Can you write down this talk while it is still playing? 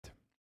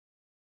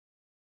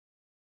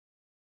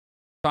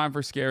Time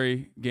for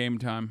scary game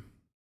time.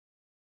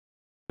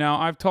 Now,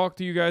 I've talked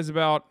to you guys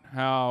about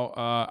how,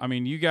 I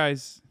mean, you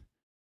guys,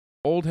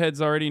 old heads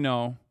already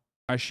know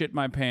I shit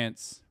my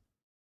pants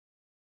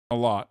a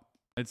lot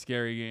at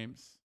scary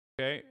games.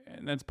 Okay?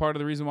 And that's part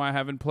of the reason why I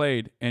haven't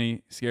played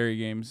any scary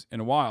games in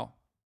a while.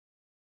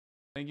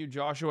 Thank you,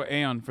 Joshua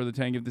Aeon, for the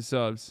 10 gifted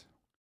subs.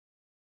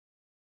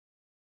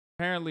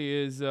 Apparently,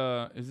 is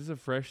this a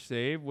fresh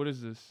save? What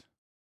is this?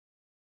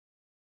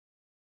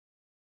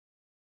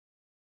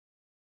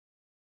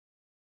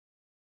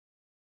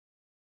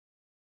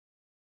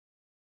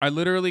 I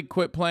literally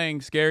quit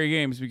playing scary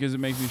games because it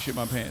makes me shit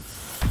my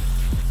pants.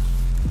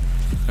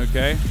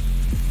 Okay?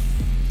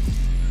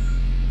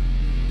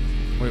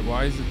 Wait,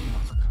 why is it...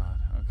 Oh, God.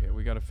 Okay,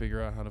 we got to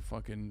figure out how to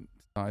fucking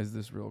size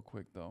this real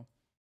quick, though.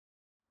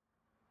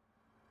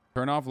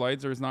 Turn off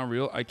lights or it's not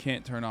real? I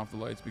can't turn off the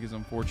lights because,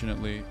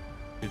 unfortunately,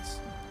 it's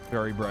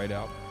very bright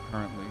out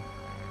currently.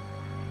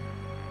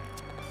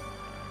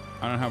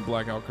 I don't have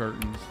blackout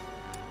curtains.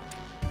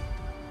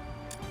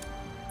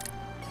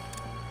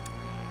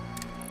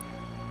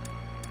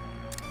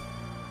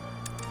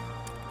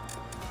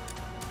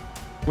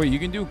 Wait, you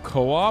can do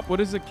co-op? What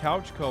is a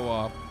couch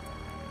co-op?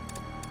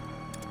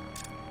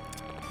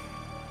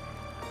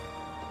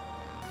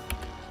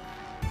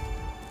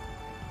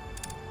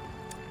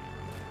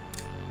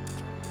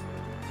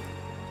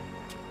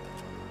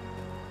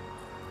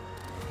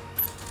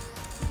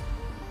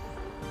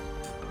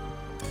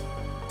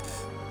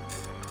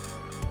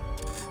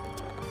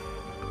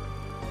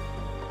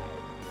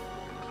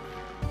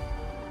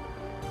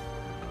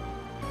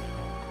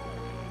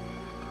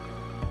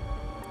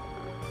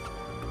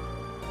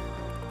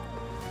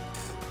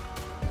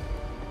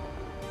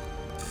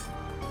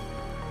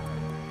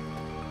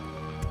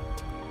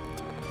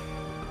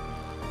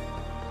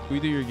 We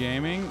do your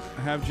gaming.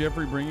 Have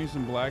Jeffrey bring you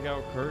some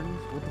blackout curtains.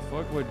 What the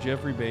fuck? What,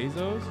 Jeffrey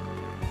Bezos?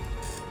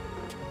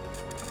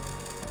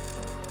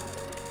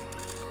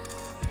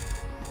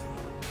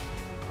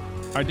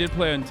 I did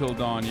play Until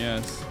Dawn,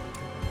 yes.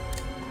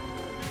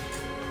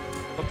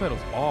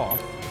 Subtitles off?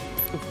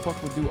 What the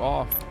fuck would do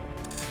off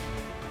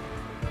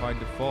by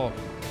default?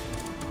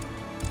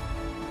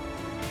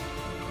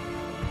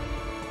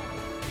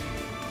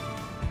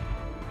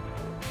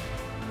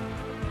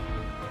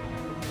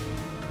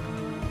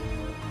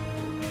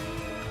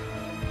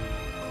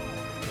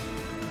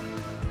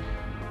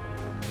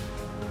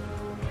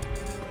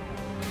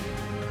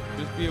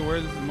 Be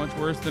aware this is much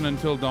worse than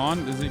Until Dawn.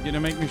 Is it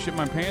gonna make me shit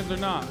my pants or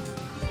not?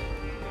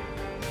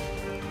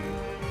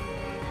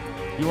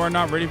 You are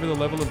not ready for the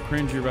level of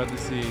cringe you're about to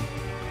see.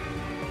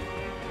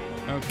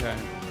 Okay.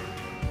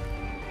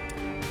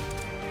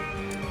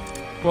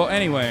 Well,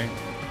 anyway,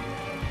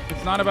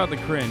 it's not about the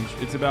cringe.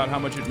 It's about how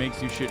much it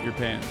makes you shit your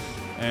pants.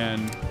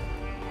 And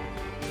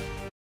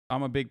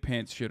I'm a big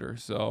pants shitter,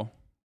 so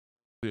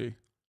see.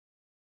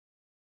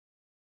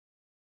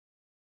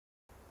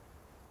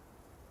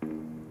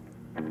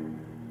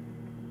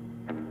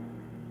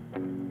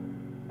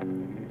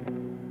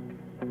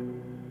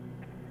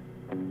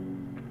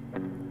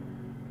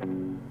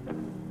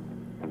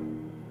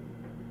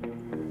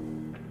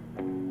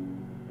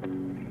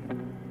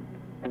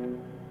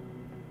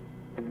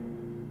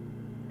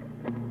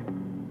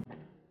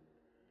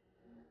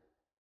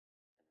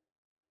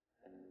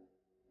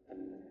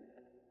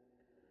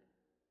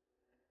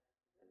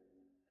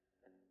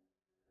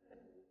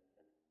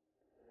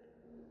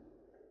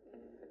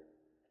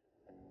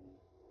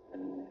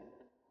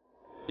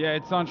 Yeah,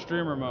 it's on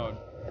streamer mode.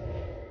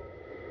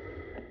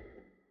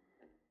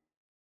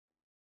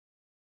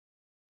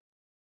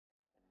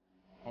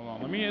 Hold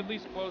on, let me at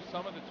least close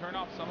some of the, turn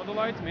off some of the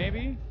lights,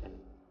 maybe?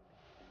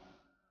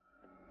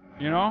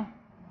 You know?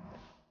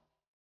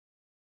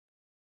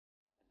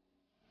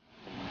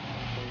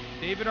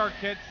 David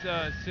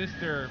Arquette's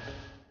sister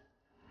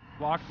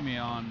blocked me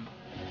on...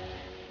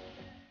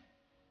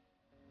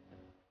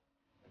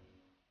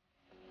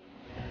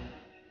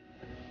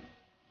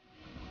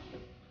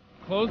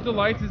 Close the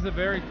lights is a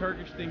very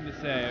Turkish thing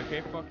to say,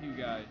 okay? Fuck you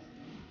guys.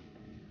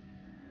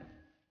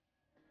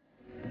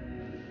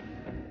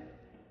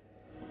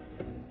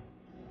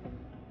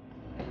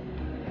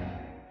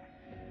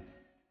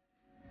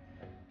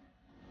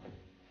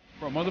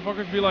 Bro,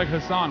 motherfuckers be like,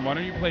 Hasan, why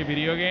don't you play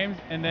video games?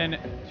 And then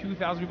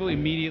 2,000 people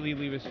immediately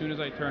leave as soon as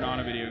I turn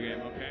on a video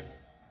game, okay?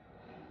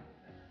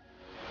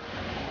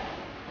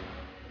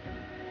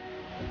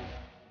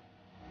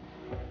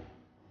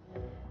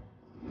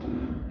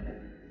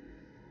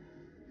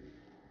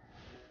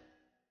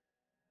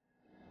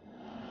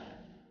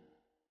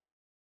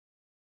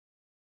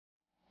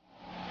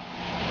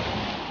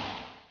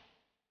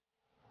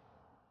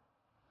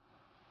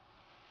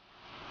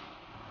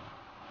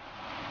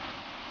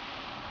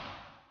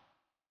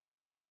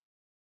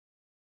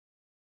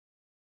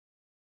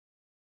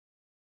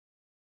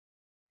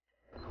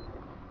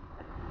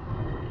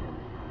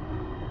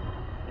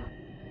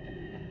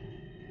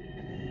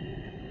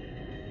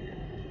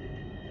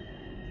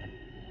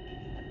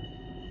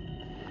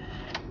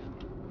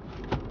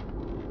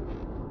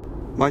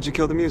 Why'd you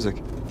kill the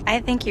music? I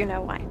think you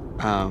know why.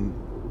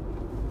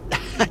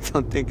 I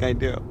don't think I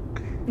do.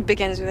 It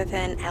begins with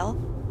an L?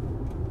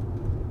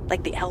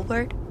 Like the L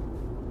word?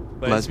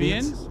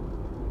 Lesbians?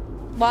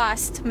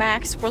 Lost,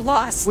 Max. We're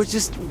lost.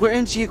 We're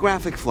in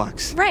geographic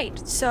flux. Right,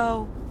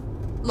 so...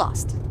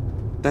 lost.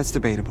 That's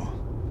debatable.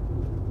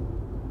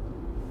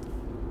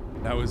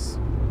 That was...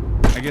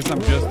 I guess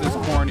I'm just as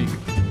corny.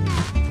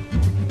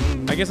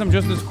 I guess I'm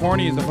just as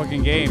corny as the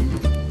fucking game.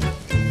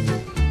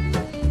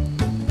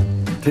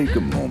 Take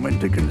a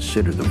moment to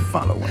consider the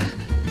following,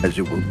 as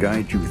it will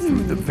guide you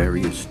through the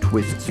various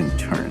twists and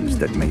turns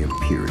that may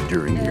appear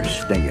during your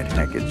stay at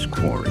Hackett's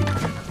Quarry.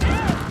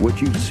 What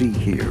you see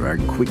here are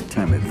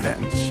quick-time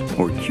events,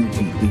 or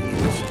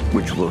QTEs,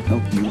 which will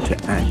help you to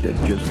act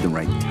at just the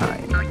right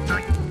time.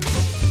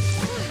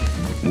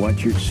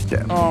 Watch your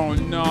step. Oh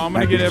no, I'm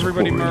gonna get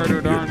everybody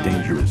murdered, aren't I? It's a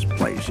dangerous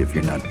place if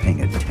you're not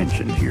paying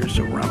attention to your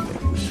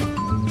surroundings.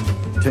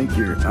 Take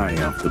your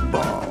eye off the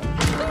ball,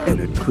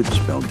 and it could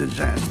spell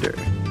disaster.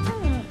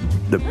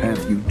 The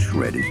path you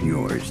tread is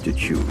yours to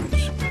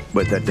choose,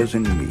 but that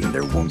doesn't mean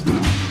there won't be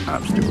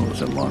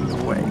obstacles along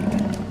the way.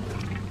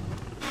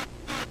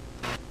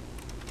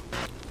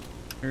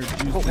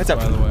 Oh, heads up,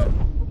 by the way.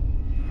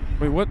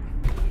 Wait, what?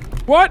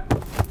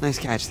 What? Nice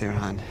catch there,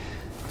 hon.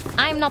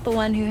 I'm not the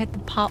one who hit the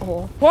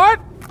pothole. What?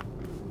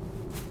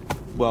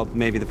 Well,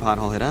 maybe the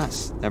pothole hit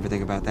us. Ever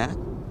think about that?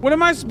 What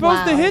am I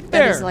supposed to hit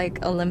there? That is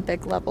like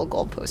Olympic level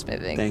goalpost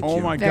moving. Thank you. Oh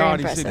my Very god,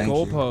 impressive. he said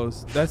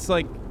goalpost. That's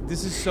like,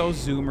 this is so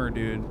zoomer,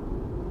 dude.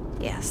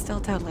 Yeah, still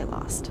totally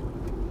lost.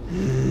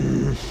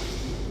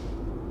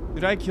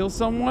 Did I kill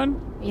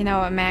someone? You know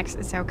what, Max?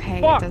 It's okay.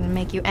 Fuck. It doesn't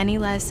make you any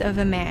less of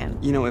a man.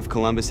 You know, if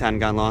Columbus hadn't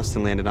gotten lost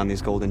and landed on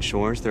these golden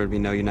shores, there would be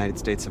no United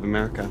States of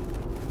America.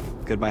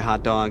 Goodbye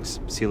hot dogs.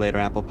 See you later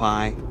apple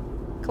pie.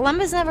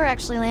 Columbus never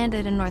actually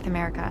landed in North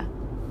America.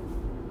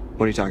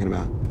 What are you talking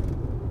about?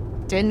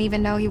 Didn't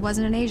even know he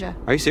wasn't in Asia.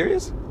 Are you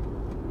serious?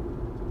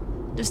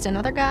 Just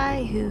another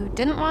guy who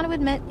didn't want to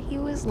admit he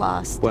was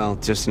lost. Well,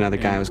 just another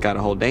guy who's got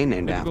a whole day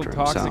named Typical after him,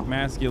 toxic so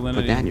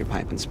masculinity. put that in your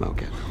pipe and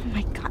smoke it. Oh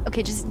my god.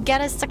 Okay, just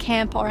get us to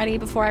camp already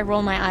before I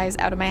roll my eyes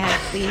out of my head,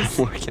 please.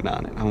 I'm working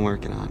on it. I'm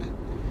working on it.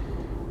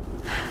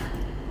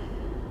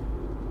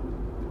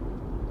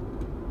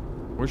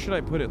 Where should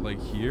I put it?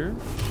 Like here?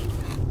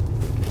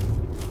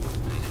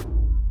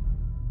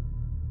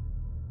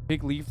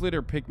 Pick leaflet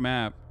or pick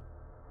map?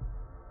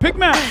 Pick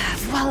map!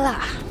 Voila.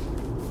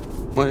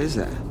 What is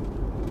that?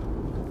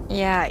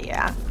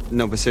 Yeah.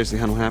 No, but seriously,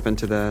 hon, what happened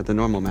to the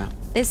normal map?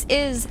 This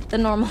is the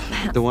normal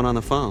map. The one on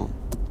the phone?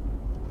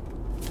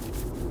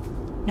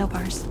 No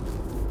bars.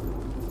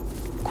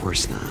 Of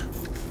course not.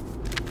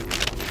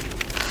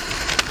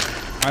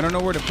 I don't know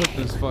where to put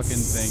this fucking thing,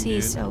 See,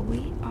 dude. so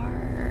we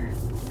are...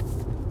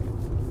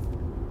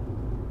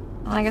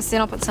 Well, I guess they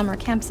don't put summer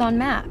camps on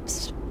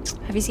maps.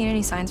 Have you seen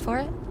any signs for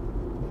it?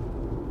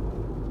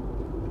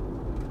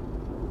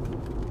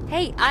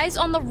 Hey, eyes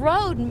on the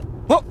road!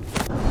 Whoa!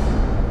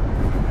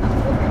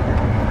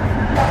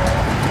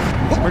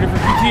 Ready for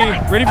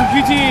QTE! Ready for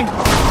QTE!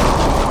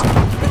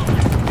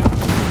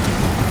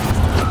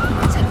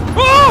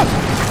 Oh!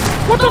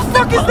 What the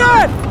fuck is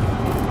that?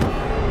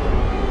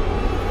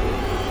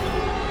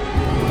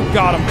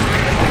 Got him.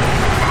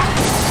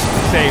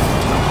 Saved.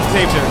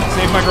 Saved her.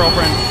 Saved my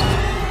girlfriend.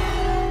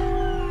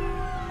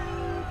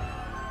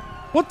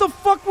 What the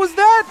fuck was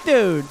that,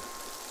 dude?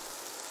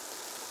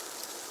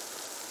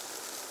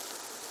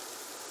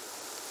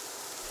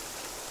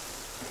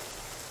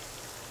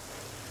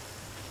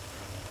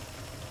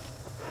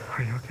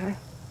 Are you okay?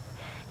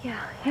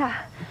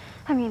 Yeah.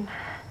 I mean,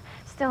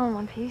 still in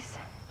one piece.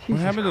 What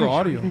happened to the audio?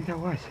 What do you think that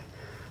was?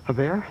 A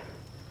bear?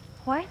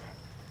 What?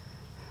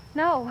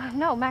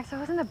 No, Max, it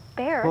wasn't a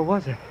bear. What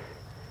was it?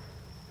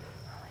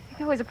 I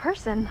think it was a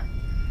person.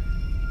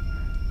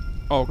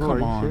 Oh, Bro, are come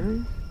you on.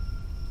 serious?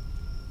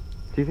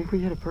 Do you think we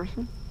hit a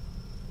person?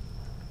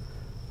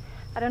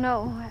 I don't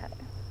know.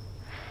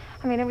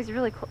 I mean, it was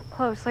really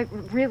close, like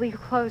really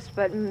close,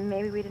 but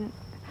maybe we didn't...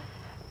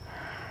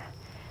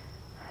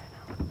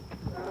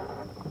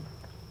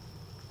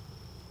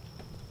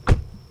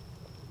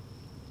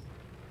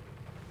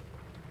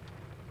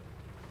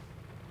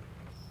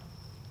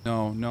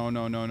 No.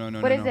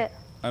 What is it?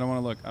 I don't want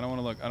to look. I don't want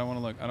to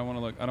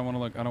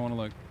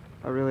look.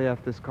 I really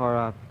effed this car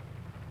up.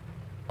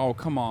 Oh,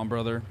 come on,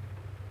 brother.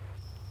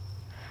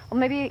 Well,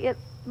 maybe it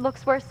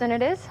looks worse than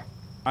it is.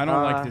 I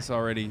don't like this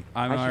already.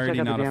 I'm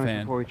already not a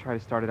fan. Before we try to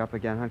start it up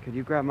again, huh? Could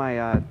you grab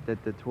my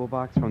the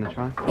toolbox from the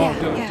trunk? Oh,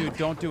 dude,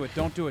 don't do it.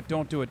 Don't do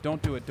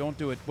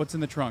it. What's in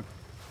the trunk?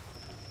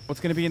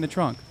 What's going to be in the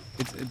trunk?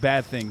 It's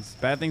bad things.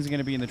 Bad things are going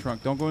to be in the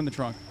trunk. Don't go in the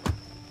trunk.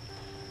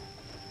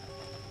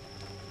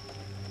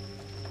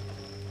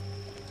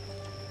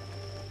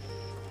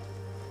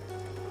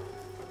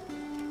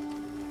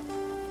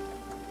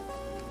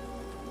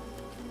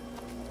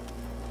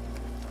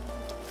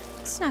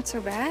 It's not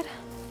so bad.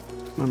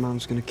 My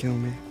mom's gonna kill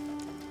me.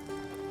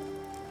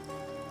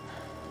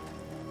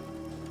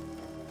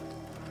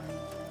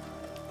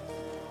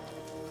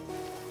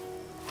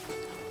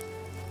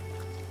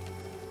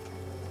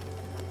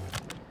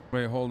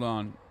 Wait, hold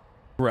on.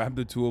 Grab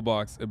the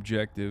toolbox.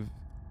 Objective.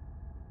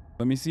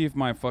 Let me see if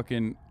my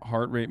fucking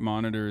heart rate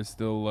monitor is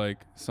still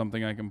like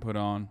something I can put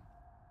on.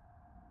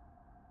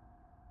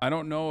 I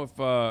don't know if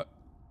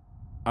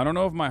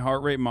my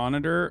heart rate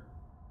monitor.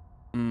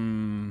 I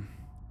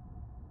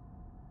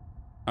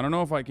don't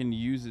know if I can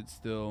use it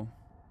still.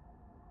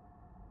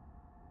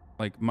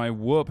 Like my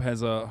Whoop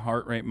has a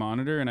heart rate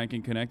monitor and I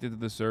can connect it to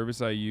the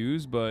service I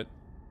use, but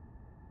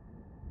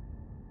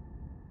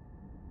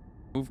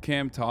move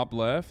cam top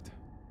left.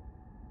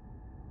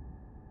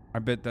 I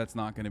bet that's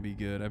not going to be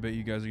good. I bet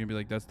you guys are going to be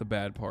like, that's the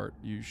bad part.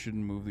 You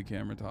shouldn't move the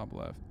camera top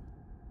left.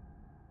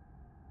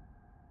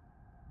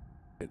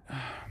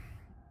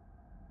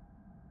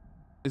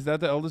 Is that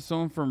the eldest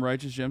stone from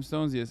Righteous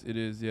Gemstones? Yes, it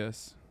is.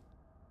 Yes.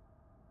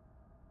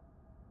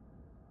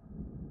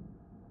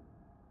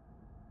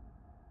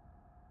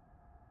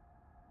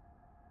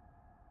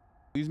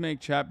 Please make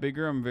chat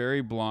bigger. I'm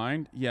very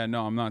blind. Yeah,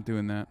 no, I'm not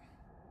doing that.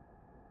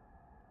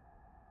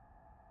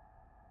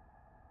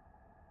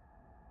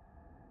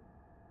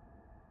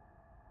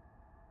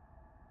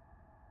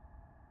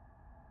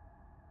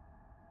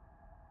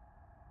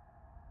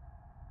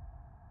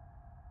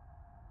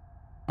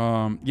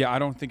 Yeah, I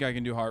don't think I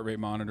can do heart rate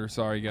monitor.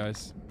 Sorry,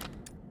 guys.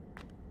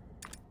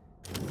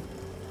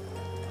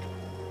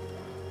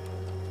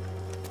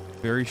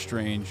 Very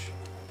strange.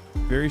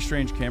 Very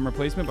strange camera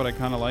placement, but I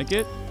kind of like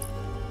it.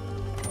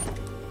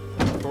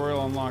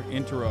 Tutorial unlock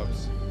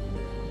interrupts.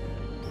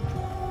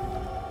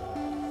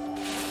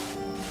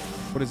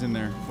 What is in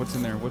there? What's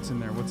in there? What's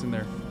in there? What's in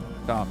there?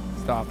 Stop.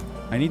 Stop.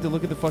 I need to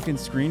look at the fucking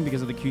screen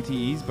because of the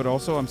QTEs, but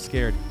also I'm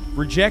scared.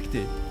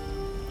 Rejected.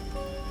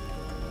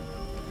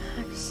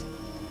 Max.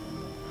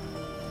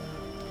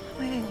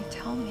 Why didn't you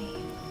tell me?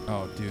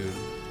 Oh, dude.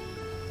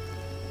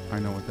 I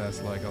know what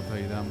that's like. I'll tell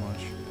you that much.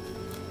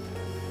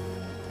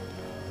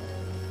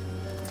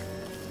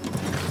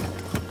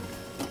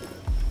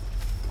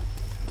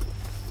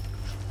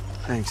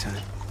 Thanks, hon.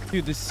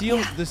 Dude, the seal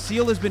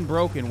has been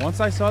broken. Once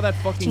I saw that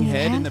fucking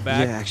head in the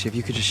back. Yeah, actually, if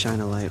you could just shine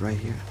a light right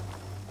here.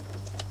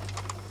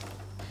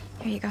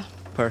 Here you go.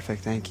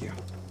 Perfect, thank you.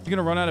 You're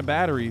gonna run out of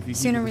battery if you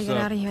keep Sooner we this get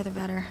up. out of here, the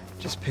better.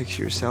 Just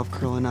picture yourself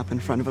curling up in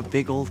front of a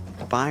big old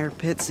fire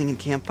pit singing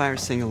campfire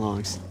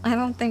sing-alongs. I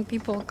don't think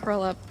people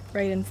curl up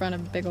right in front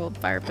of big old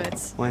fire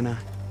pits. Why not?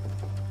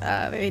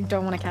 They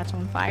don't want to catch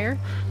on fire.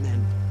 And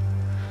then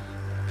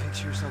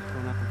picture yourself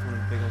curling up in front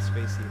of a big old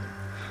space heater.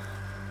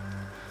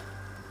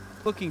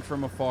 Looking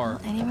from afar.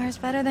 Well, anywhere's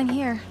better than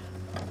here.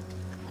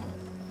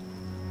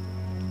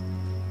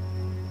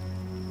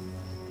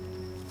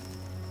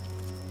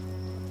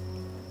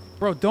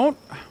 Bro,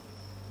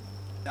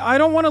 I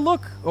don't want to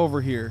look over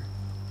here.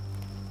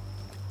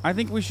 I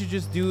think we should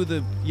just do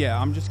the...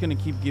 Yeah, I'm just going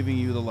to keep giving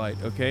you the light,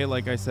 okay?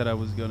 Like I said I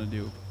was going to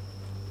do.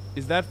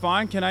 Is that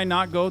fine? Can I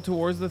not go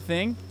towards the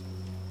thing?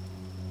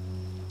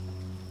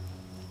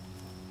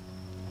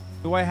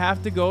 Do I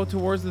have to go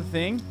towards the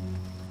thing?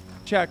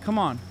 Chat, come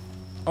on.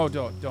 Oh,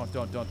 don't.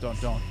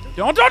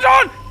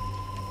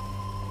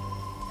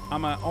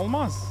 I'm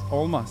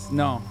almost.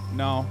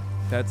 No,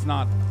 that's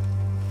not.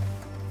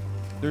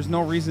 There's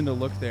no reason to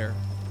look there.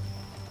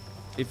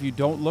 If you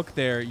don't look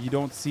there, you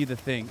don't see the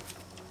thing.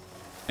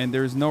 And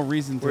there's no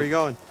reason to. Where are you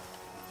going?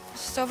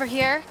 Just over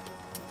here.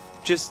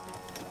 Just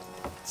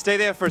stay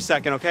there for a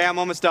second, okay? I'm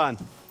almost done.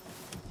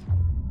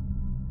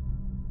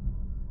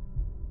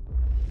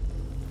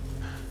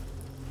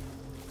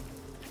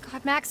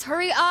 God, Max,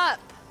 hurry up.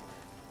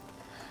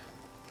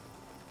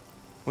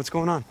 What's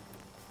going on?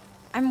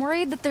 I'm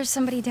worried that there's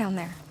somebody down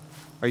there.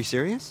 Are you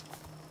serious?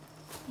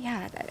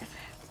 Yeah,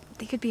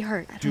 they could be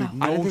hurt. I don't Dude,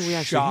 know. I don't no think we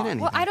actually shot. hit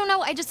anything. Well, I don't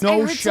know. I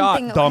No heard shot,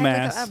 something.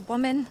 dumbass. Like a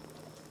woman.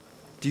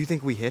 Do you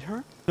think we hit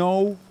her?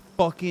 No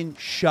fucking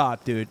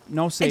shot, dude.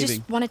 No I saving.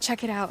 just want to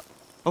check it out.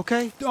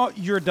 Okay. Oh,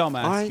 you're a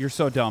dumbass. All right. You're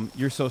so dumb.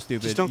 You're so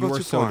stupid. Just don't go you are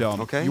too so far,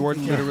 dumb. okay? You are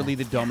Yeah. literally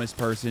the dumbest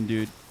person,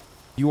 dude.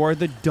 You are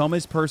the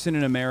dumbest person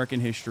in American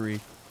history.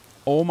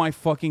 Oh my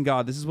fucking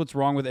god. This is what's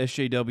wrong with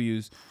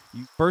SJWs.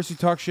 First you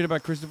talk shit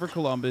about Christopher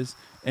Columbus,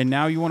 and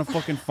now you want to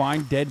fucking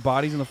find dead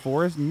bodies in the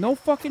forest? No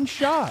fucking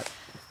shot.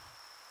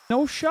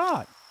 No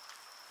shot.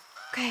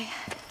 Okay.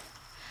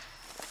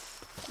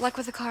 Luck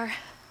with the car.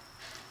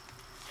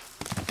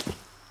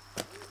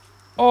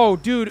 Oh,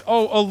 dude.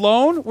 Oh,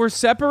 alone? We're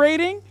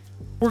separating?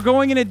 We're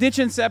going in a ditch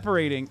and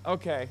separating.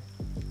 Okay.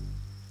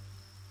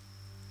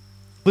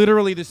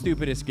 Literally the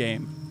stupidest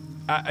game.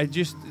 I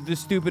just... The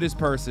stupidest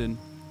person.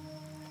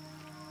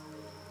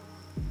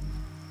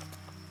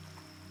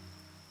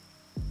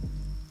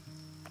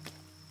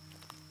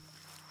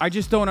 I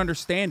just don't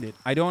understand it.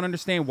 I don't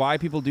understand why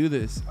people do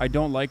this. I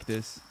don't like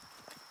this.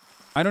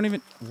 I don't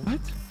even... What?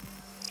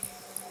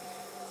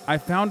 I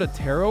found a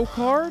tarot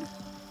card?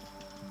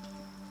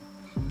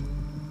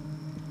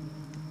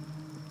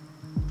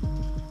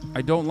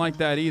 I don't like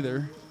that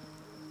either.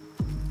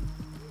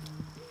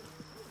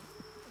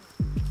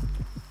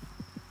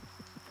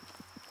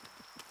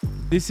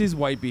 This is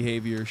white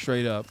behavior,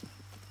 straight up.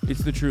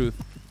 It's the truth.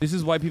 This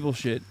is white people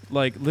shit.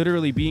 Like,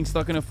 literally being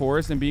stuck in a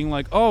forest and being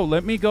like, oh,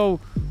 let me go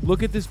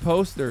look at this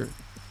poster.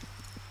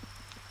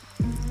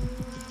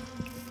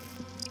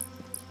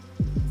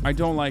 I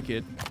don't like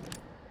it.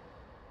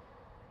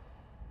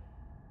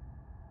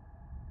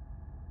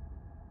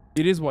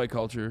 It is white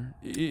culture.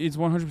 It's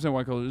 100%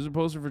 white culture. There's a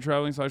poster for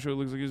traveling sideshow. It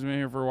looks like he's been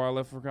here for a while,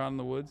 left forgotten in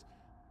the woods.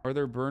 Are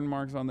there burn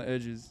marks on the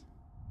edges?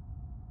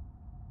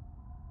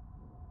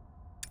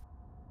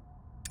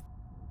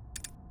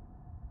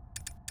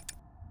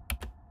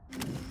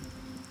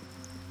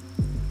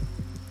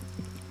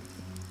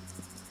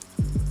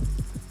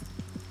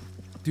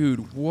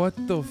 Dude, what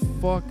the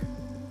fuck?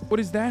 What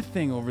is that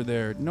thing over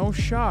there? No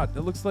shot.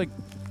 It looks like...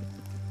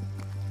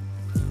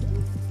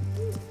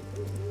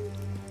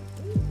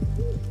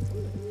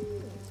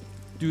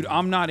 Dude,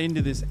 I'm not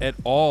into this at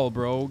all,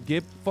 bro.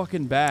 Get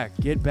fucking back.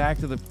 Get back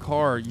to the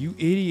car. You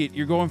idiot.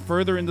 You're going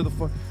further into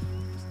the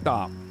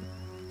Stop.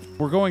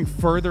 We're going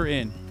further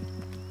in.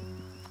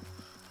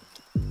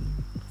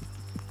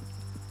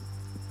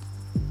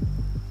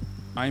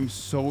 I'm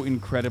so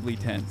incredibly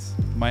tense.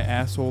 My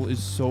asshole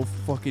is so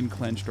fucking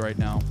clenched right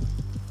now.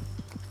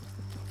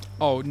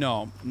 Oh,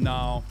 no.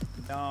 No.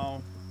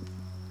 No.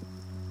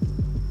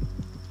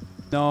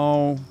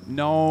 No.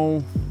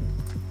 No.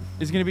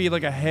 There's gonna be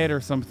like a head or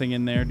something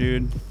in there,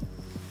 dude.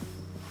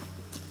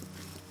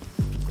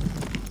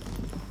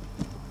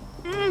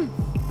 An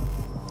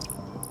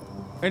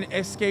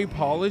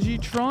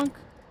escapology trunk?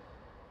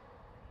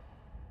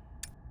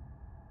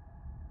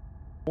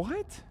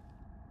 What?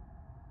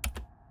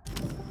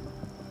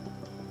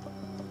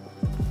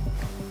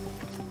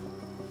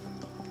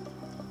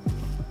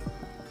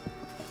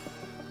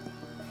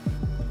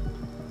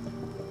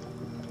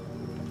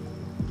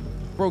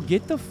 Bro,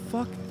 get the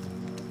fuck...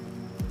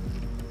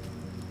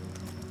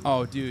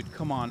 Oh, dude,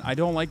 come on. I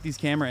don't like these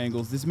camera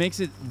angles. This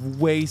makes it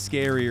way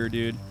scarier,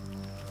 dude.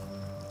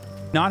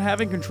 Not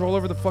having control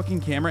over the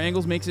fucking camera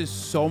angles makes it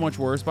so much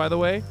worse, by the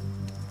way.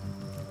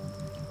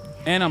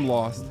 And I'm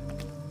lost.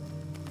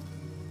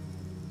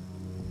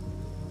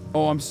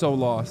 Oh, I'm so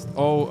lost.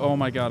 Oh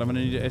my god. I'm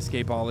gonna need an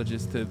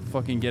escapologist to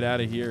fucking get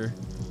out of here.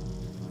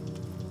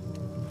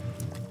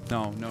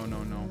 No, no,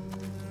 no, no.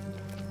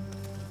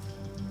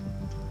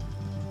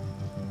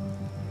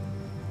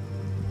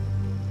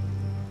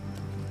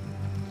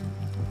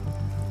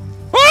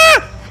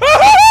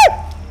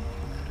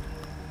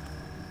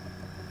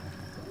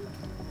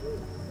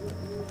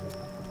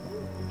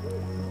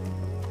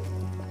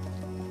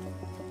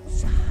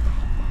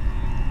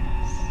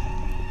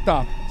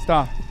 Stop,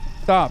 stop,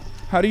 stop.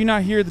 How do you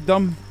not hear the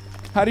dumb...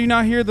 How do you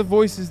not hear the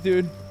voices,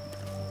 dude?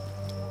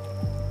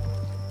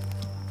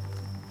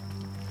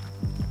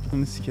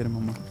 Let's get him,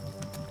 mama.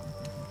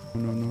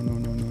 No, no, no,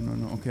 no, no, no,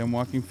 no. Okay, I'm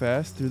walking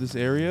fast through this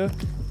area.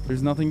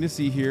 There's nothing to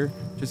see here.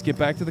 Just get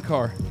back to the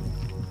car.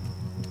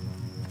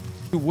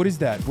 Dude, what is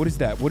that? What is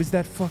that? What is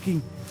that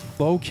fucking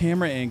low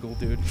camera angle,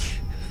 dude?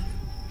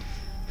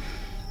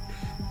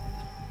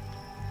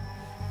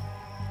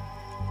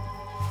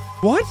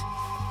 What?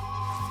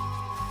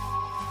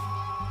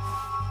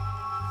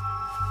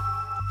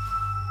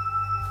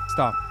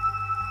 Stop.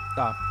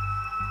 Stop.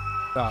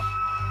 Stop.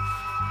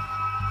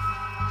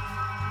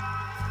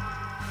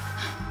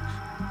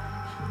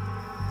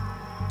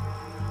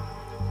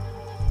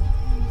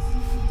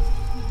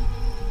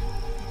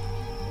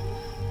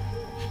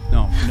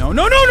 No,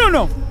 no, no, no, no,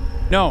 no!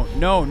 No,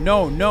 no,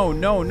 no, no,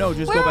 no, no,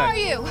 just go back. Where are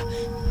you?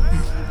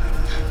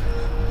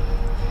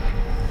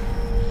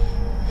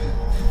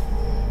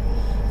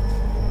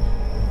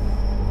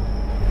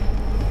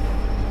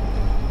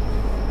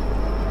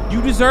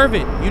 You deserve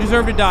it. You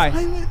deserve to die.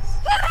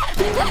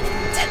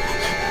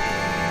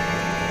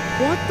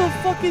 What the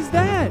fuck is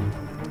that?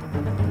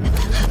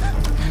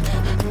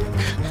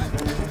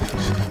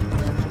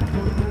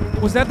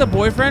 Was that the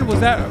boyfriend? Was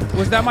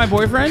that my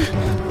boyfriend?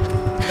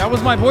 That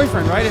was my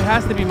boyfriend, right? It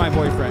has to be my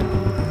boyfriend.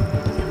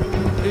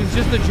 It was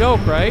just a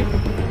joke, right?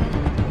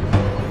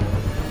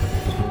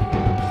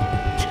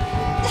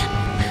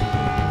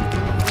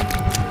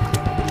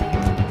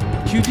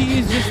 QTE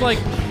is just like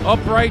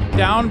upright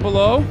down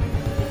below.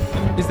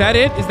 Is that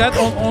it? Is that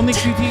only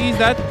QTE? Is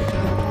that?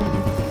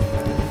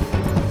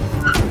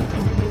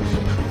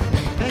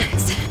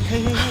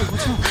 Hey,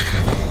 what's wrong?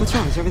 What's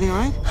wrong? Is everything all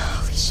right?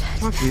 Holy shit.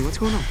 Talk to me. What's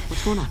going on?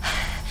 What's going on?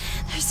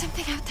 There's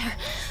something out there.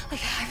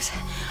 Like,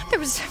 there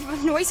was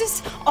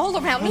noises all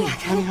around me.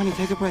 Honey,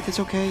 take a breath. It's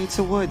okay. It's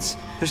the woods.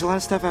 There's a lot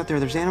of stuff out there.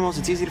 There's animals.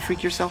 It's easy to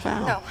freak yourself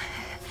out. No.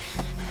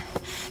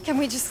 Can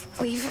we just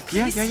leave,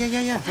 please?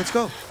 Yeah. Let's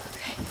go.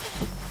 Okay.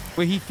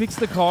 Wait, he fixed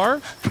the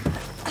car?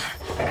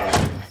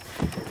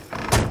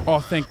 Oh,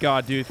 thank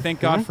God, dude. Thank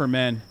God for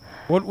men.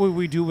 What would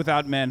we do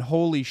without men?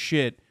 Holy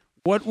shit.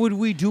 What would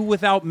we do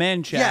without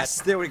men, chat?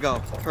 Yes, there we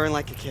go. Purring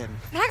like a kid.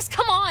 Max,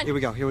 come on. Here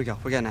we go. We're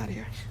getting out of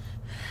here.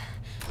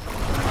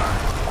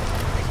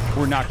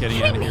 We're not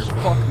getting out of here.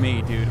 Fuck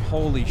me, dude.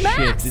 Holy shit.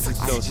 Max! This is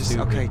so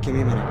stupid. Okay, give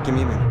me a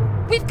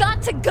minute. We've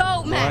got to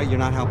go, Max. All right, you're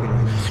not helping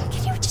right now.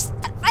 Can you just...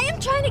 I am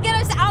trying to get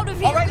us out of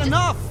here. All right,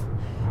 enough!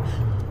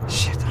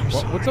 Shit, I'm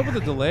sorry. What's up with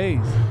the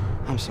delays?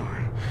 I'm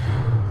sorry.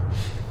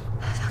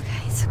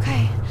 It's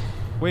okay.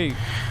 Wait.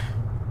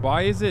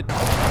 Why is it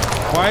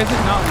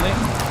not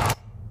linked?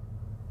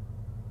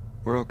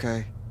 We're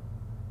okay.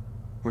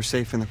 We're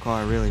safe in the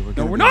car, really.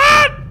 No, we're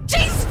not!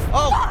 Jeez!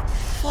 Oh,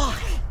 fuck!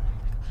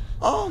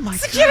 Oh my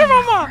God! Get him, My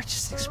Mama! heart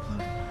just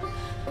exploded.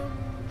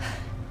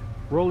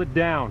 Roll it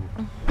down.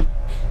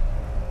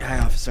 Hi,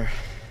 officer.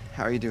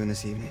 How are you doing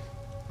this evening?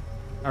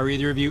 Are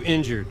either of you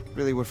injured?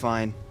 Really, we're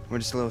fine. We're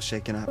just a little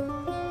shaken up.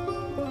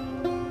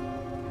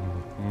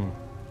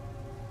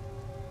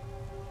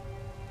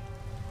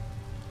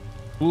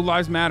 Blue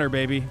lives matter,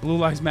 baby. Blue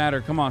lives matter.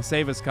 Come on,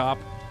 save us, cop.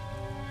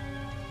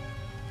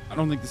 I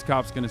don't think this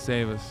cop's gonna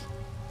save us.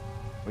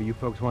 Well, you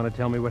folks want to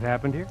tell me what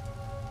happened here?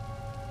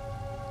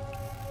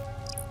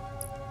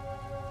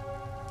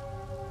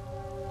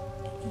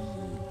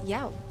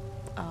 Yeah.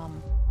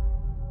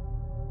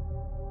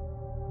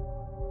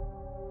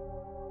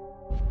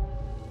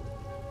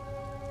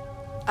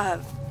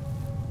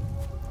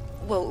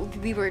 Well,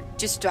 we were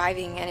just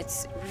driving, and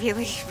it's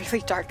really,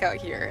 really dark out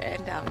here,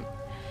 and,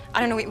 I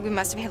don't know, we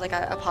must have hit, like,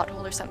 a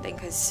pothole or something,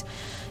 because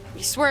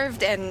we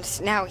swerved, and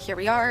now here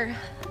we are.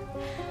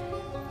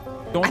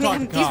 Don't talk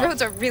to These cops.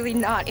 roads are really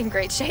not in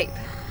great shape.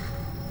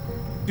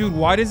 Dude,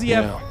 why does he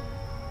have...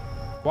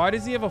 Why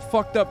does he have a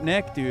fucked up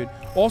neck, dude?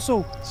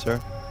 Also...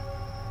 Sir?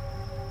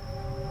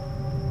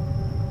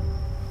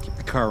 Keep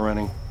the car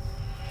running.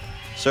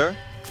 Sir?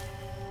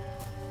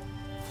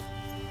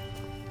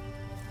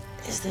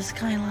 Is this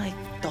guy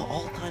like the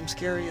all-time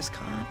scariest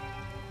cop?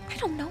 I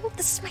don't know.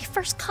 This is my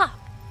first cop.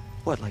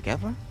 What, like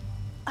ever?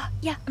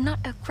 Yeah, I'm not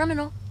a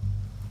criminal.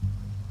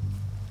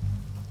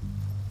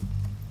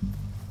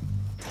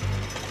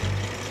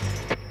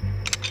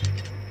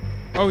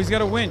 Oh, he's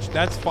got a winch.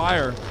 That's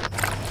fire.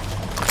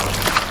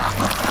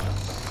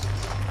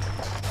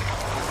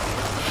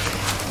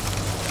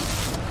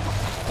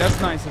 That's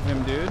nice of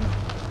him, dude.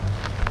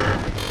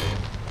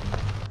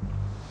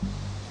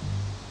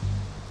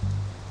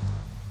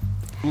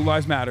 Blue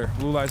lives matter.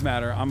 Blue lives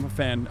matter. I'm a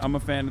fan. I'm a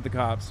fan of the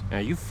cops. Now,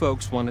 you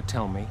folks want to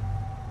tell me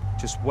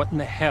just what in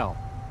the hell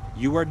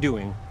you are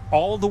doing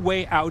all the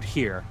way out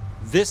here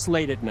this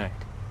late at night?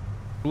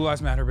 Blue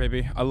lives matter,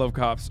 baby. I love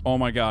cops. Oh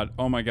my god.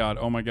 Oh my god.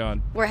 Oh my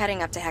god. We're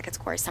heading up to Hackett's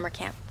Quarry summer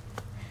camp.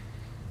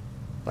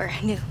 We're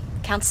new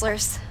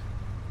counselors.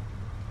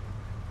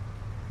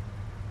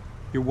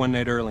 You're one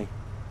night early.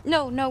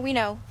 No, we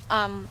know.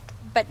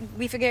 But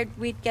we figured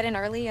we'd get in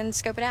early and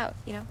scope it out,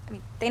 you know? I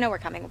mean, they know we're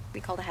coming.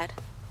 We called ahead.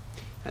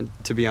 And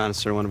to be honest,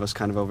 sir, one of us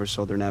kind of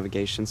oversold their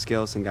navigation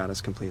skills and got us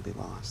completely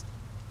lost.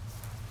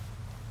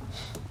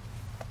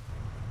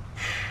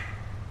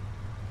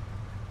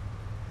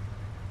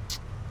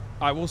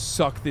 I will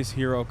suck this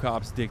hero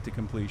cop's dick to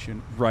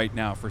completion right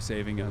now for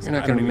saving us. You're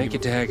not going to make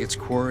it to Hackett's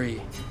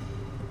Quarry.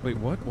 Wait,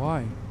 what?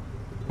 Why?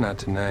 Not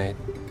tonight.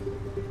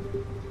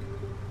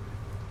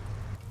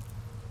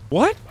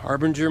 What?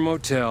 Harbinger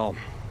Motel.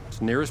 It's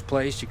the nearest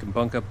place. You can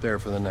bunk up there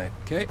for the night,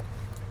 okay?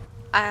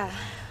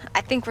 I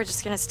think we're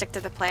just gonna stick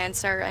to the plan,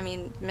 sir. I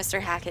mean, Mr.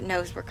 Hackett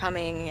knows we're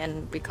coming,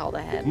 and we called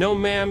ahead. No,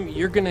 ma'am.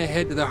 You're going to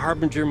head to the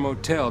Harbinger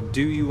Motel.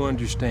 Do you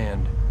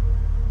understand?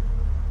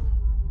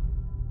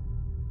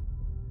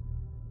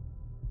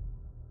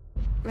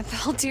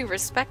 With all due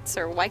respect,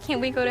 sir, why can't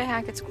we go to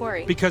Hackett's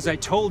Quarry? Because I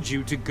told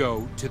you to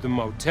go to the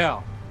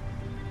motel.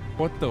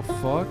 What the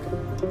fuck?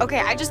 Okay,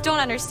 I just don't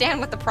understand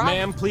what the problem...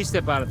 Ma'am, please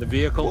step out of the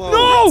vehicle. Whoa.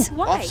 No!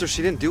 Why? Officer,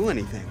 she didn't do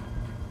anything.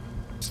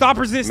 Stop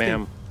resisting.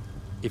 Ma'am,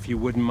 if you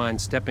wouldn't mind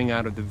stepping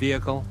out of the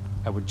vehicle,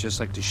 I would just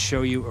like to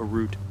show you a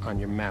route on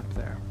your map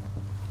there.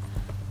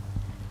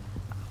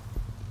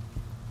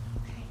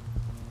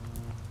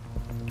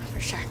 For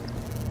sure.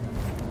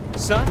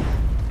 Son,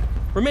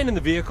 remain in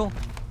the vehicle.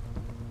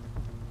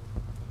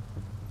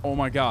 Oh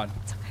my god.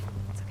 It's okay.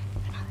 It's okay.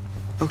 I got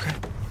it.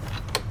 Okay.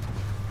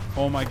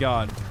 Oh my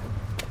god.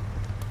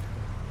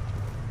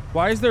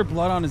 Why is there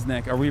blood on his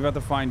neck? Are we about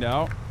to find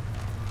out?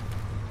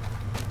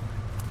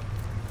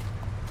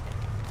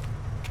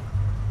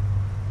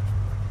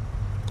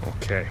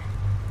 Okay.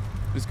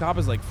 This cop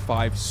is like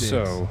 5'6".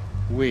 So,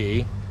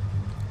 we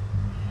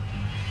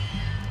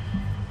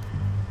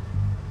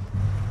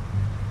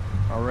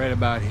are right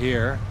about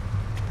here.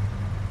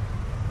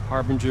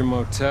 Harbinger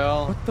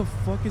Motel What the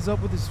fuck is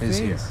up with his is face?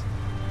 here.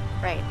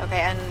 Right, okay,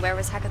 and where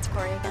was Hackett's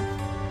Quarry again?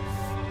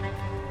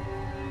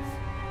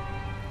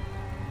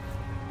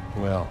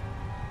 Well,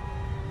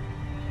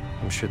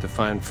 I'm sure the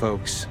fine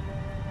folks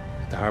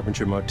at the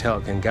Harbinger Motel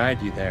can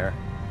guide you there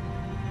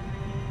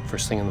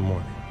first thing in the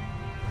morning.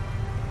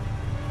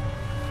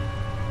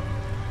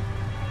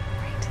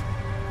 Right.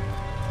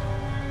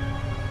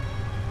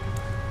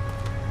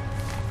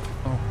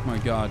 Oh my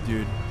god,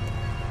 dude.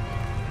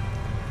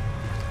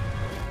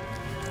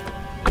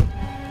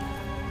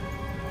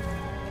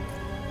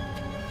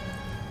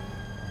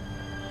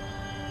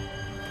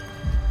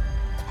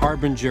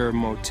 Harbinger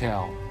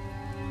Motel.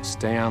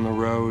 Stay on the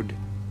road.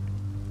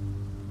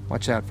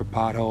 Watch out for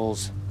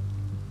potholes.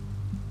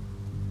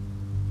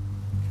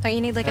 Oh,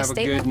 you need like Have a a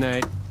statement? good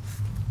night.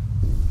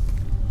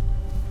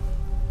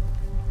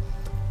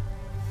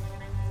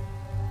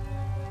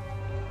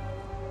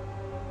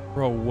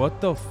 Bro, what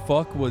the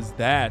fuck was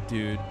that,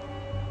 dude?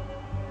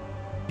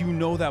 You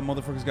know that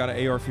motherfucker's got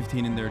an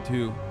AR-15 in there,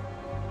 too.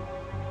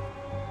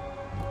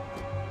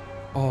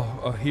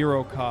 Oh, a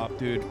hero cop,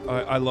 dude.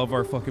 I love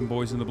our fucking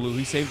boys in the blue.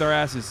 He saved our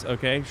asses,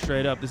 okay?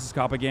 Straight up. This is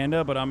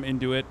propaganda, but I'm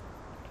into it.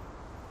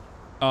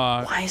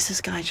 Why is this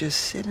guy just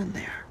sitting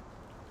there?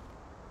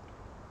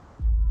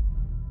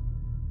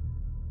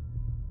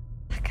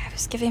 That guy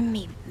was giving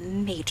me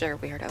major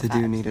weirdo The vibes.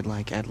 dude needed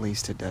like at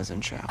least a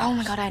dozen showers. Oh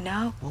my god, I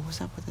know. What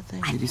was up with the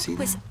thing? Did you see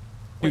that?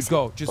 Dude,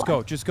 go. Just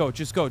go. Just go.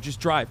 Just go. Just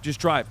drive. Just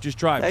drive. Just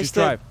drive. Nice Just to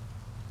drive.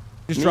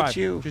 Just meet drive.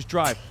 you. Just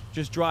drive.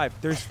 Just drive.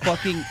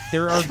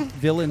 There are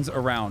villains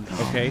around,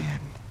 okay?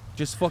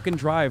 Just fucking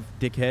drive,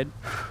 dickhead.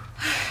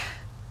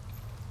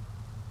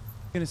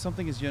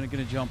 Something is gonna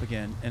jump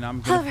again, and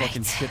I'm gonna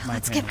fucking shit my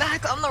Let's pants. get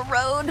back on the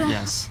road.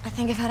 Yes. I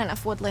think I've had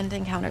enough woodland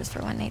encounters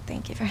for one night.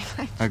 Thank you very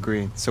much.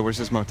 Agreed. So where's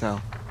this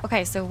motel?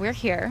 Okay, so we're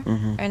here,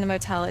 and the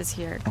motel is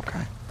here,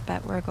 Okay.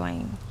 but we're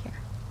going here.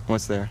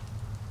 What's there?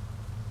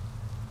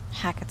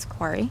 Hackett's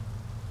Quarry.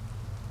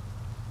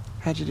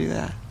 How'd you do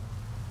that?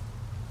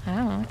 I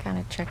don't know, I kind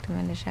of tricked him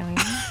into showing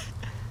me.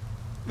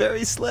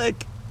 Very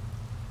slick.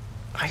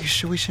 Are you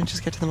sure we shouldn't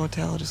just get to the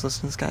motel? Just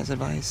listen to this guy's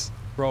advice?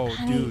 Bro,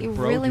 Honey, dude, you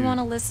bro, really dude. want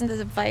to listen to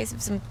the advice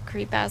of some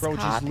creep-ass Bro,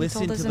 just cop who listen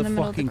told us to in the the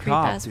middle of the fucking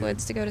cop, creep-ass dude.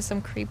 woods to go to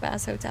some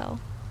creep-ass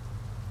hotel?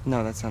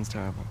 No, that sounds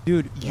terrible.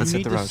 Dude, you Let's hit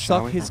need the to road, shall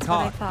suck we? his That's what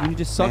I cock. thought. You need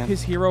to suck Ma'am?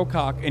 his hero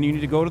cock, and you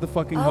need to go to the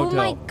fucking Oh hotel.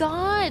 my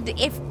god!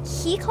 If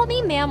he called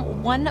me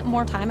ma'am one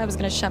more time, I was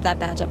gonna shove that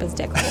badge up his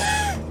dick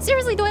hole.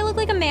 Seriously, do I look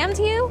like a ma'am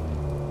to you?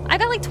 I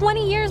got like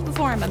 20 years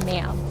before I'm a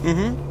ma'am.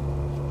 Mm-hmm.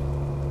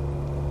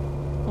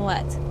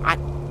 What?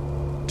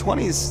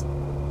 20's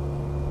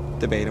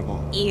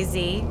debatable.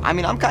 Easy. I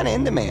mean, I'm kind of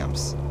into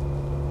ma'ams.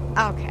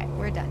 Okay,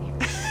 we're done here.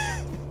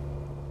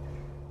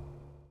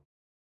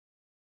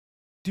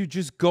 Dude,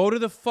 just go to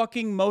the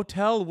fucking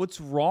motel. What's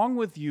wrong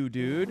with you,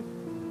 dude?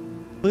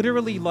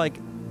 Literally, like,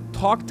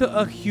 talk to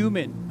a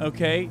human,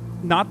 okay?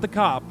 Not the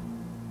cop.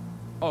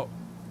 Oh,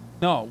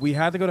 no, we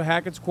had to go to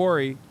Hackett's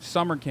Quarry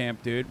summer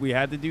camp, dude. We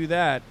had to do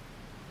that.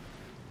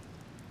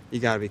 You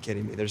gotta be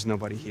kidding me. There's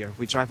nobody here.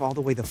 We drive all the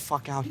way the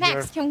fuck out here.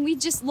 Max, can we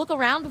just look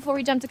around before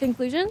we jump to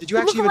conclusions? Did you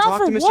actually even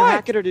talk to Mr.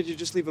 Hackett, or did you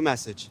just leave a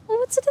message? Well,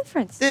 what's the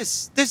difference?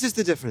 This is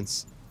the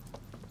difference.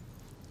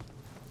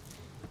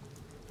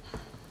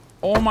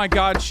 Oh my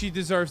god, she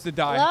deserves to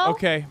die. Hello?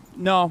 Okay,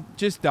 no,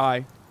 just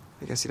die.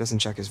 I guess he doesn't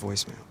check his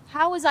voicemail.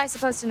 How was I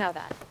supposed to know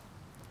that?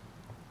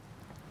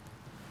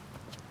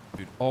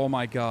 Dude, oh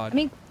my god. I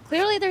mean,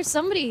 clearly there's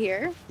somebody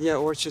here. Yeah,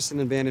 or it's just an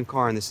abandoned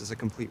car, and this is a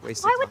complete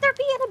waste Why of would time. there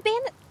be an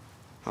abandoned...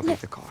 I'll take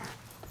the car.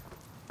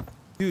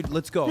 Dude,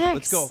 let's go. Max,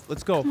 Let's go.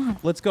 Let's go. come on.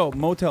 Let's go.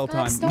 Motel time.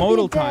 Max, don't be a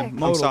Modal dick. time. I'm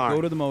Modal. sorry.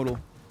 Go to the modal.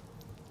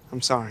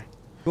 I'm sorry.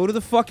 Go to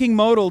the fucking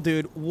modal,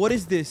 dude. What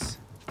is this?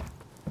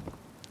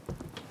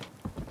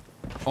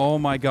 Oh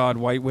my god,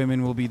 white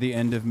women will be the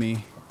end of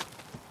me.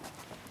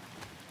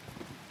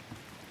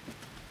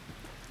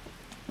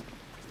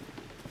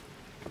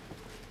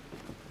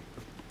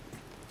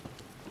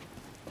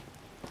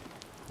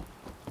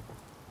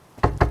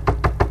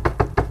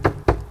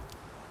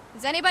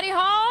 Is anybody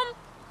home?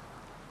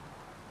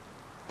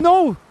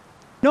 No!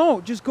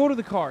 No, just go to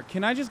the car.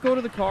 Can I just go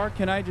to the car?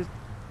 Can I just...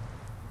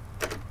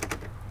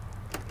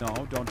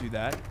 No, don't do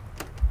that.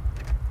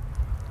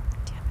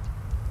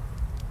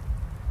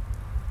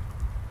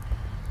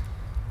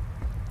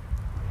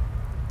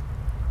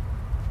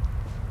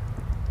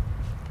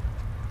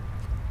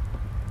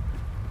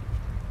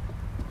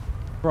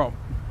 Bro,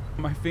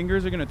 my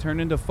fingers are gonna turn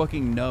into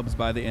fucking nubs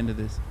by the end of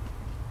this.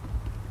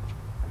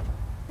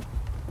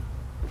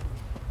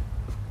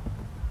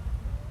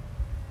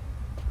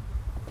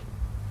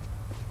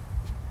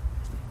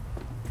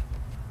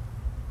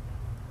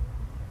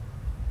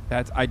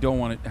 I don't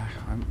want it.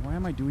 Why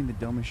am I doing the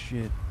dumbest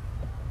shit?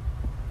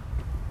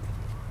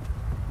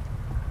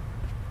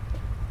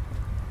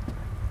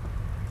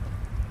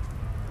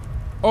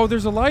 Oh,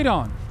 there's a light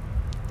on.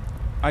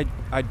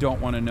 I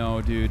don't want to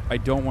know, dude. I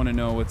don't want to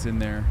know what's in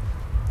there.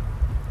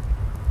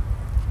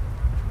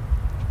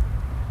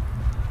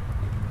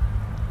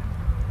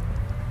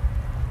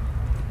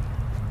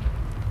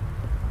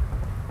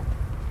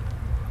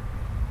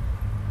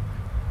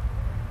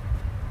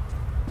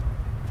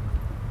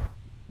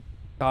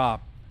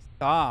 Stop.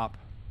 Stop.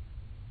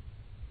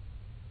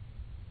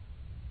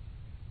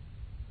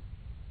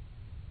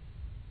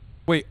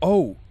 Wait,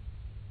 oh.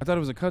 I thought it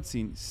was a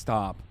cutscene.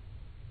 Stop.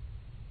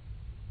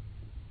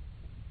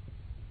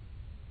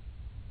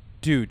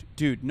 Dude,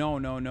 no.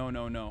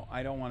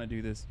 I don't want to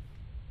do this.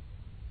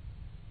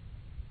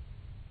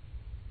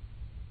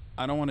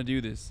 I don't want to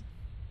do this.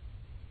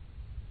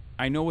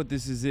 I know what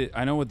this is.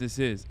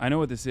 I know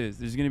what this is.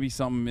 There's going to be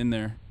something in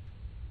there.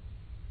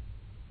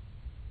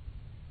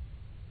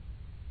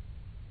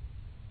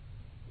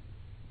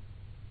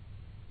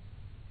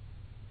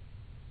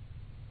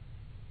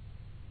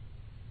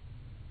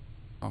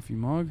 Coffee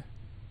mug.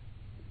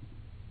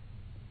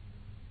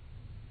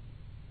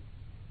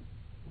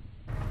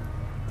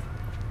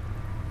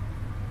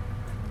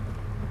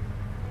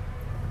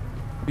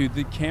 Dude,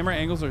 the camera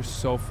angles are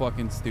so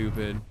fucking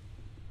stupid.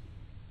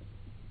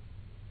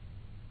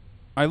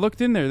 I looked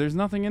in there. There's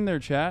nothing in there,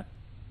 chat.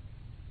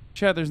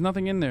 Chat, there's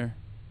nothing in there.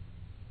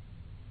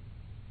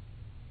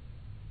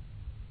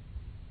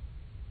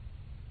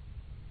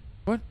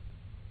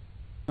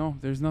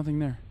 there's nothing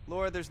there.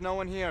 Laura, there's no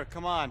one here.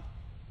 Come on.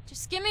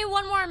 Just give me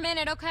one more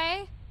minute,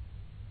 okay?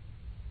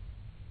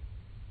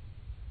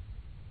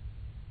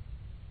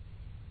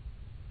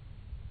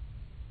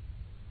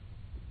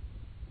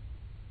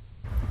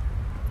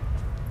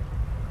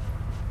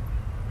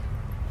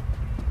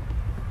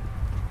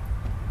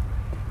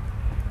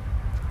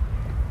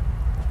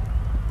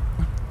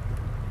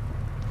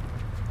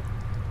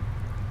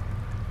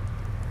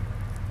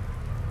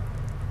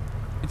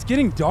 It's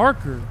getting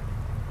darker.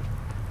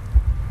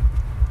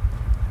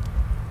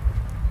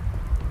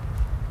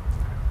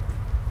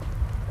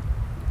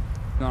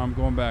 No, I'm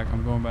going back.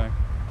 I'm going back.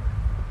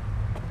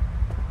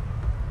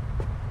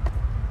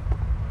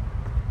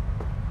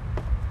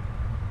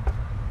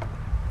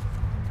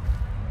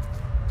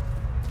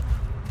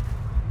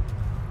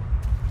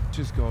 Let's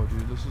just go,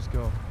 dude. Let's just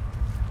go.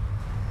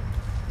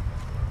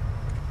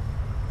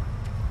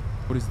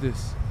 What is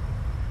this?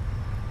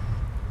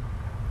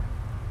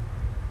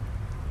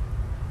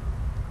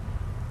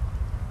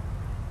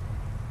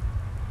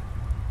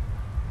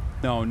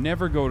 No,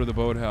 never go to the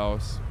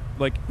boathouse.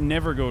 Like,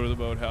 never go to the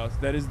boathouse.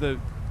 That is the...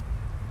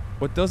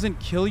 What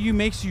doesn't kill you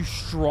makes you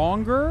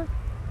stronger?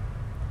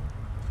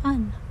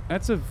 Fun.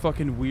 That's a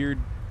fucking weird...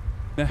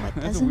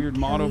 That's a weird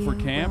motto for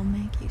camp. Will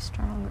make you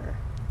stronger.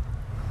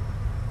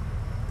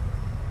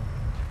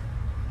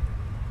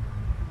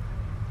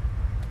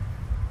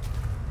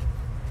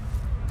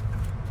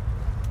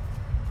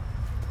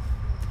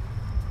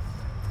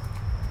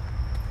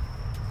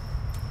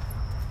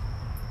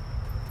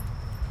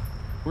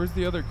 Where's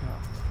the other car?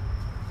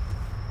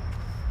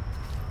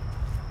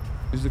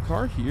 Is the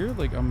car here?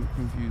 Like, I'm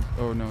confused.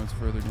 Oh, no, it's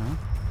further down.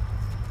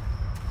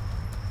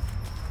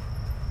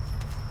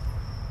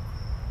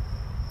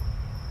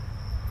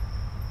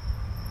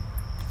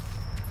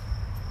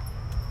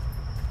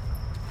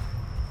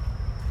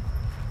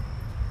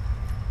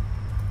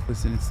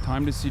 Listen, it's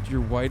time to sit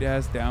your white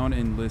ass down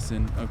and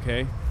listen,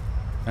 okay?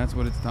 That's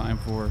what it's time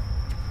for.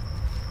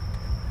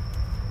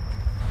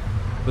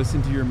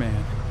 Listen to your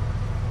man.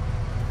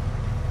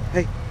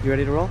 Hey, you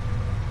ready to roll?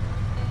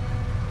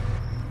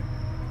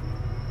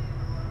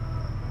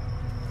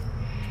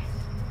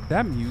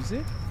 That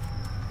music?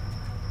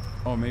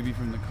 Oh, maybe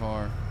from the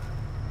car.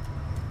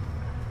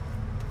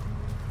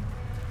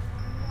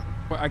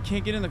 Wait, I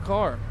can't get in the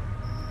car.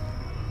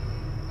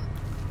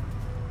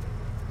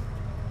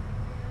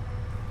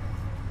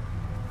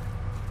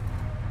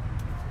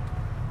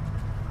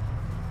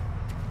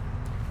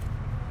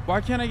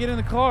 Why can't I get in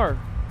the car?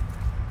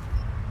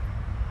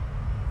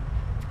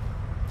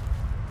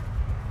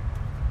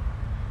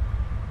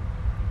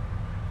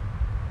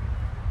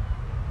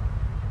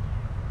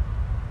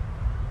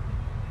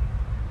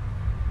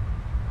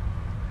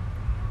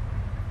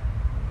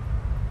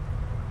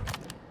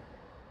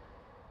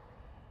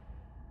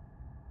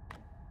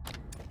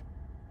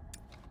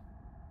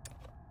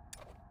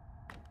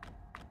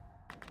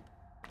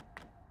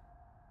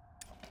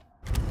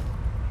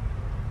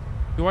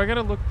 Do I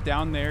gotta look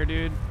down there,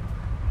 dude?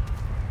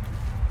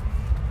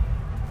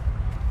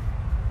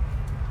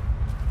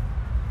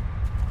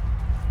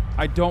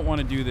 I don't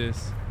want to do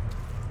this.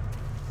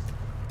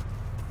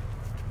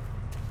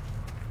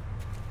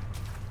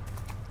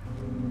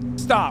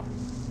 Stop.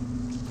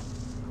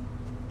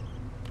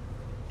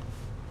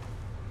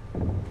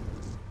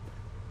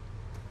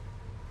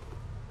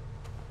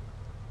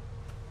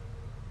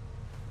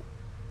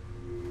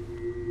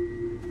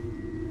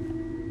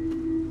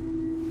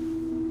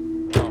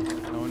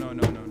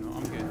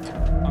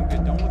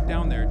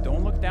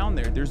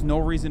 There's no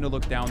reason to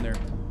look down there.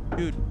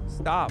 Dude,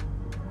 stop.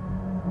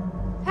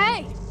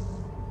 Hey!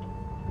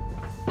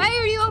 Hey,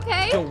 are you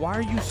okay? Yo, why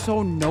are you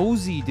so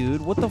nosy,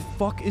 dude? What the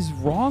fuck is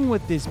wrong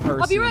with this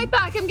person? I'll be right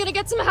back. I'm gonna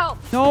get some help.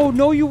 No,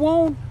 no, you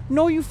won't.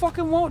 No, you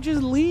fucking won't.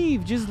 Just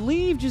leave. Just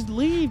leave. Just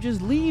leave.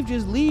 Just leave.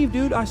 Just leave,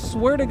 dude. I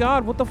swear to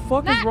God, what the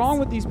fuck is wrong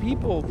with these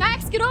people?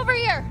 Max, get over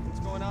here. What's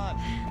going on?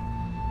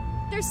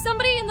 There's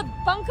somebody in the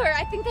bunker.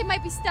 I think they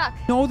might be stuck.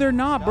 No, they're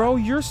not, bro.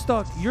 You're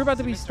stuck. You're about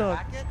to be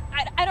stuck.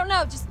 I don't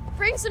know. Just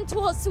bring some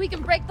tools so we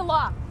can break the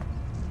lock.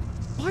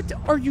 What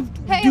are you...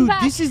 Hey, dude,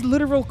 this is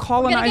literal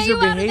colonizer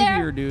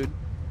behavior, dude.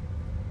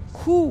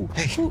 Who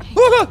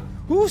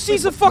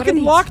sees a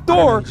fucking locked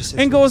door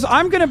and goes,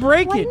 I'm gonna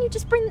break it? Why didn't you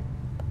just bring...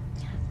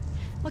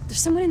 Look, there's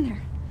someone in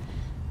there.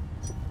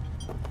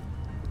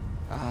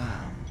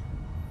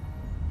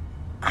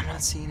 I'm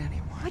not seeing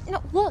anyone. What?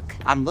 No, look.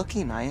 I'm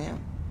looking, I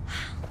am.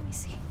 Let me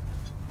see.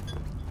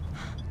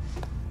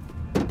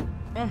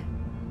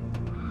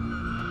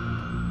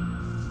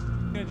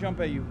 It's gonna jump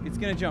at you. It's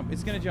gonna jump.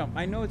 It's gonna jump.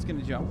 I know it's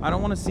gonna jump. I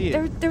don't want to see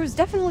it. There was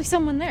definitely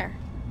someone there.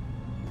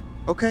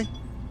 Okay.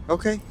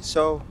 Okay,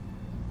 so...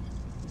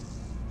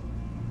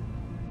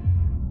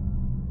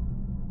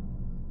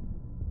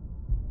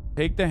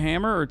 Take the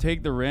hammer or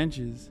take the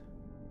wrenches?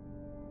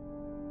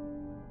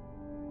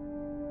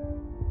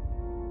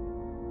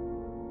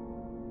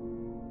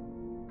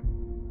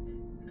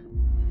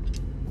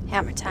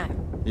 Hammer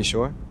time. You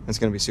sure? It's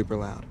gonna be super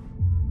loud.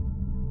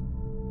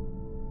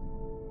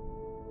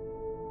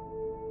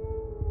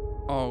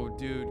 Oh,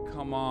 dude,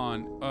 come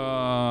on.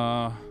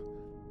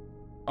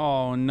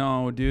 Oh,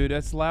 no, dude.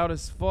 That's loud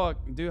as fuck.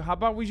 Dude, how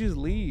about we just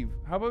leave?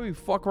 How about we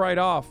fuck right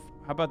off?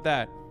 How about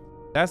that?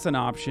 That's an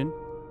option.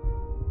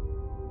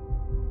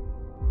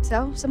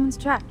 So, someone's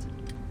trapped.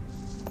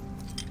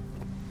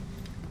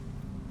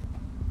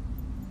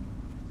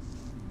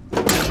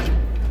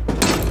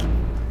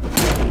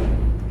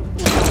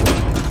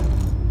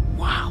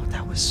 Wow,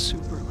 that was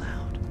super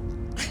loud.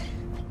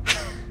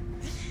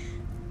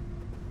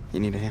 You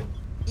need a hand?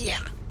 Yeah.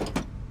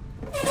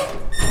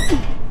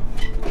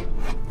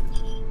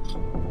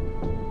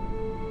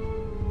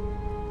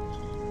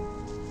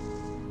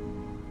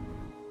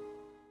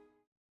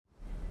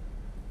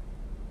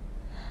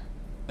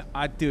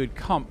 Dude,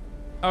 come.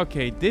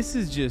 Okay, this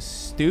is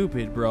just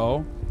stupid,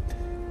 bro.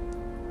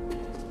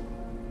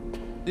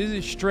 This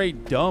is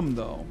straight dumb,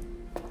 though.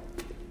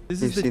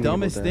 This is the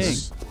dumbest thing.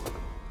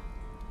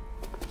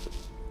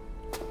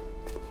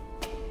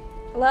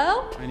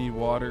 Hello? I need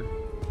water.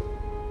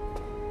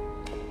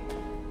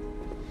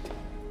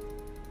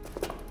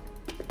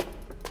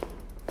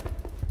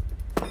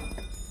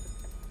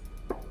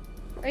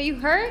 Are you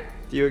hurt?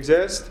 Do you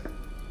exist?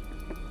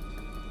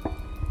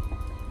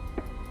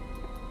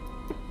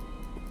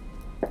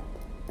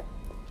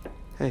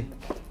 Hey,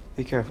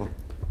 be careful.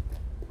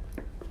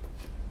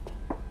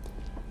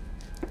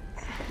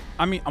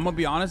 I mean, I'm gonna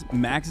be honest,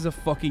 Max is a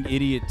fucking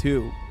idiot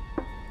too.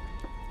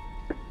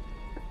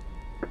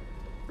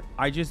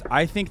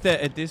 I think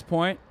that at this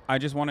point, I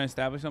just want to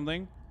establish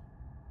something.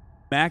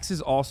 Max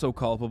is also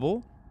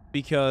culpable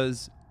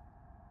because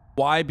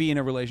why be in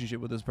a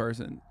relationship with this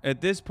person?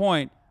 At this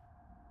point,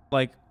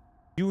 like,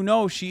 you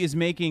know she is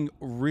making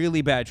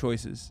really bad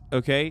choices,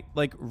 okay?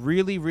 Like,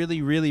 really,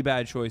 really, really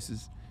bad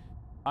choices.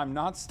 I'm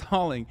not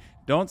stalling.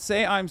 Don't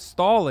say I'm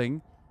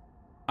stalling.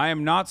 I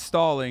am not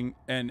stalling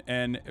and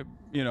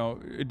you know,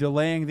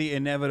 delaying the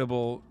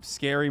inevitable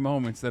scary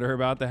moments that are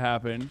about to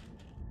happen.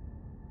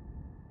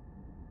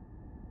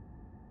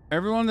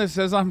 Everyone that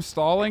says I'm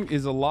stalling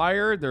is a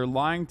liar. They're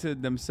lying to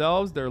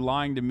themselves. They're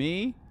lying to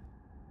me.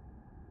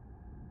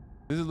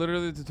 This is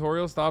literally the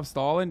tutorial. Stop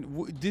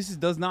stalling.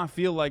 Does not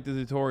feel like the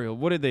tutorial.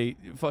 What are they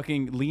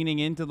fucking leaning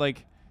into,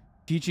 like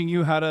teaching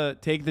you how to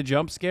take the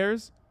jump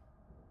scares?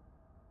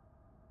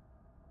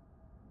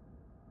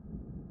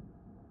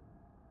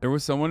 There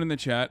was someone in the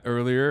chat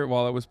earlier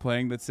while I was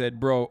playing that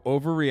said, bro,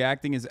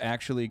 overreacting is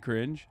actually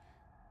cringe.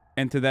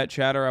 And to that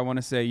chatter, I want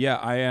to say, yeah,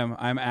 I am.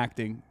 I'm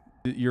acting.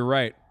 You're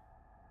right.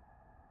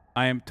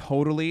 I am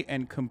totally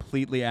and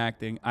completely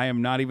acting. I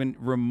am not even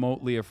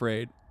remotely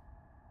afraid.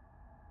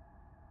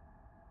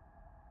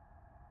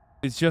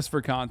 It's just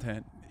for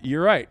content.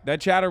 You're right. That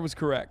chatter was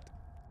correct.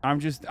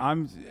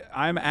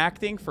 I'm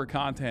acting for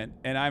content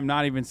and I'm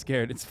not even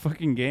scared. It's a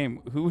fucking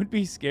game. Who would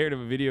be scared of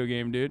a video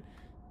game, dude?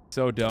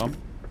 So dumb.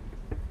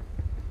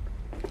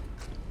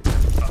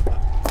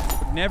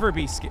 Never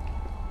be scared.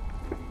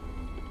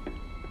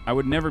 I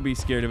would never be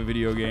scared of a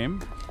video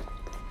game.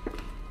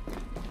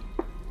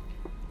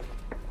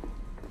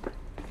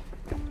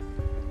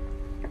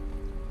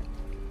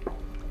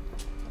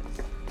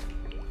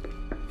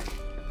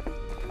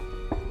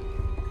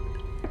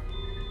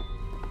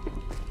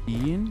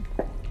 Ian?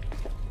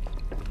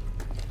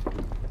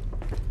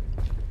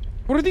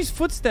 What are these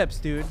footsteps,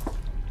 dude?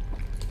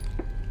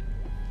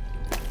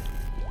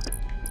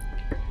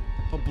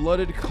 A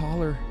blooded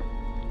collar.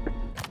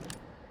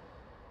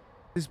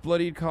 This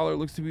bloodied collar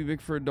looks to be big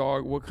for a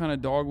dog. What kind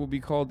of dog will be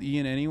called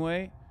Ian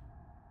anyway?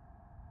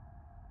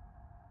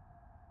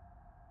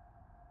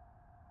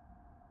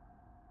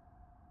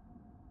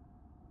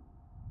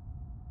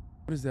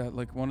 What is that?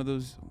 Like one of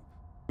those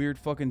weird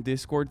fucking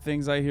Discord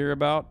things I hear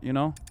about, you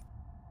know?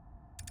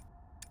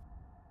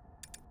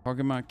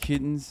 Talking about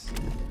kittens.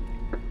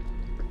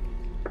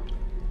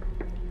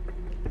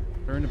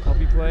 They're into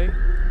puppy play?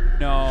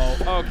 No.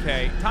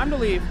 Okay. Time to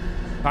leave.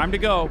 Time to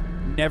go.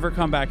 Never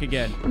come back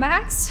again.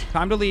 Max?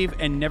 Time to leave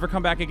and never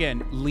come back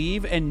again.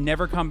 Leave and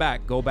never come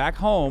back. Go back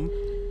home.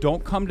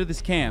 Don't come to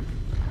this camp.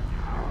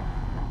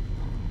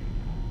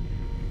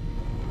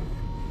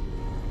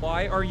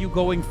 Why are you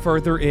going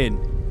further in?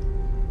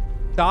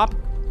 Stop.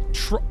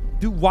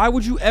 Dude, why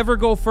would you ever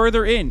go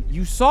further in?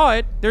 You saw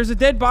it. There's a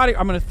dead body.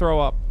 I'm going to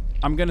throw up.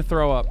 I'm going to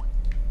throw up.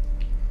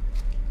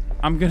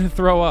 I'm going to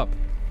throw up.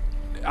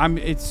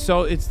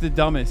 It's the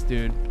dumbest,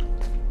 dude.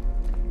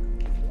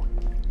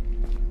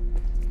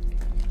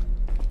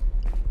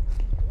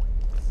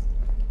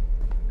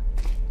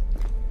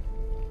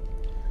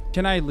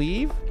 Can I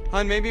leave?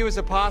 Hun, maybe it was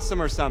a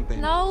possum or something.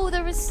 No,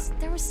 there was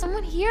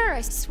someone here,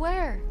 I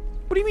swear.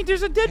 What do you mean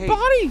there's a dead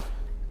body?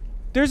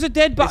 There's a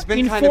dead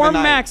body. Inform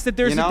Max that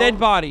there's a dead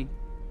body.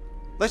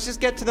 Let's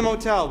just get to the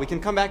motel. We can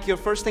come back here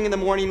first thing in the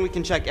morning. We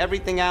can check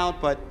everything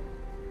out, but...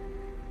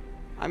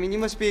 I mean, you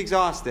must be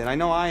exhausted. I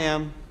know I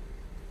am.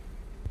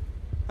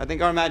 I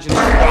think our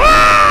imagination...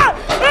 Ah!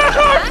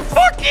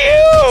 Fuck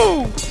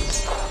you!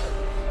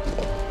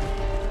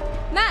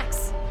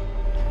 Max!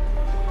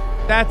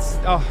 That's...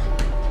 Oh.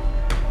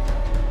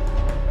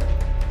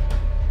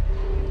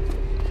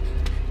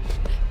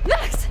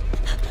 Max!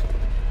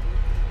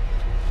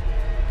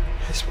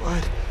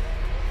 God.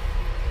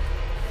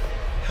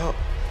 Help.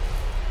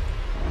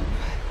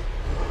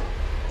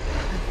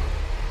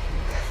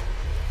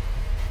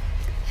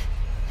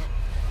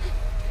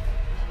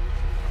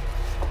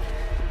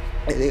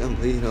 I think I'm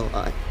bleeding a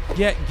lot.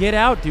 Get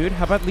out, dude.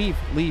 How about leave?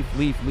 Leave.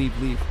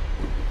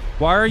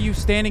 Why are you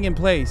standing in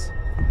place?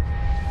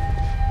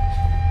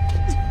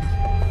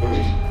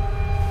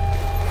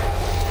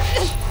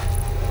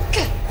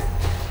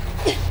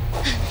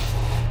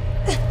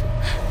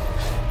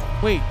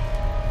 Wait,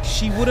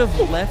 she would have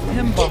left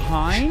him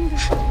behind?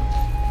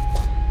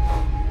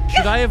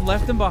 Should I have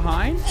left him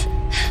behind?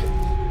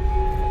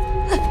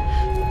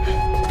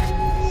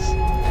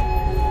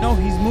 No,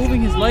 he's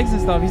moving his legs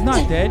and stuff. He's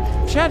not dead.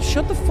 Chad,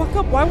 shut the fuck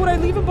up. Why would I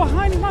leave him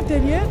behind? He's not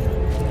dead yet.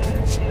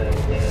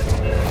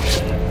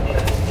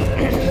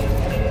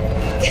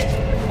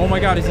 Oh my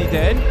god, is he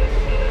dead?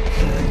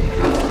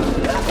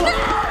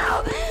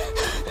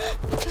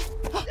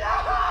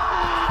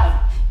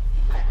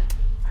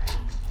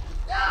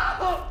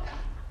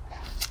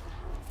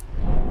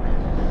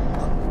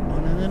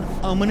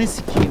 I'm gonna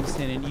see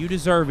Kingston, and you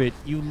deserve it.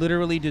 You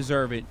literally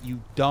deserve it,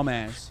 you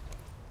dumbass.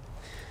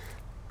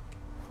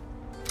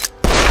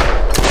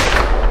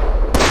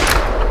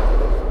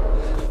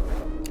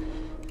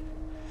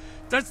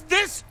 Does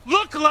this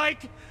look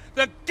like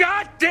the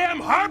goddamn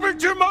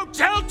Harbinger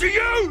Motel to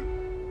you?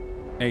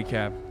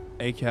 A-cab.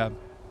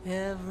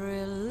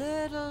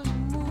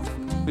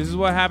 This is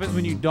what happens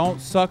when you don't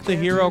suck the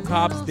hero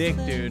cop's dick,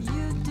 dude.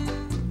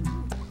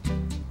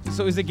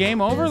 So is the game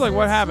over? Like,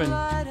 what happened?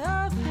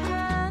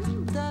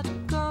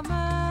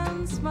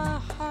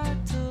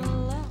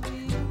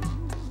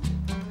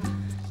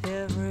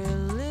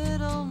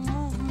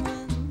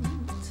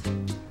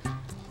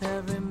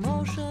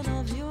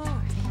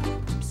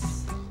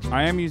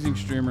 I am using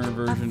streamer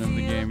version of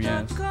the game,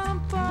 yes.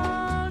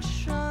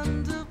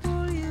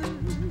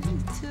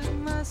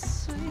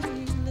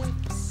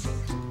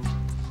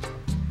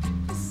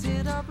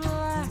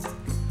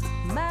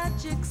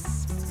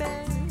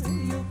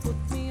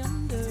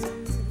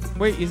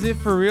 Wait, is it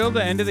for real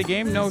the end of the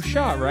game? No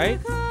shot, right?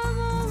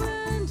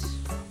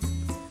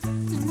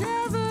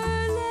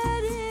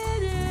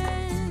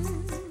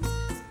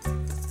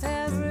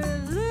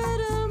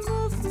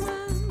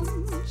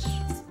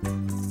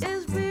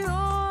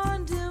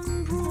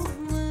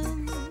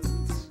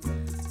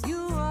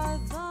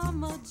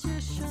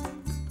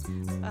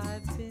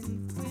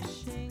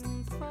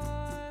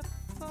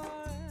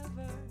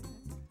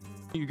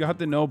 You got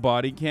the no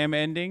body cam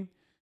ending?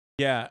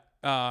 Yeah.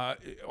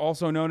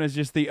 Also known as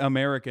just the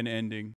American ending.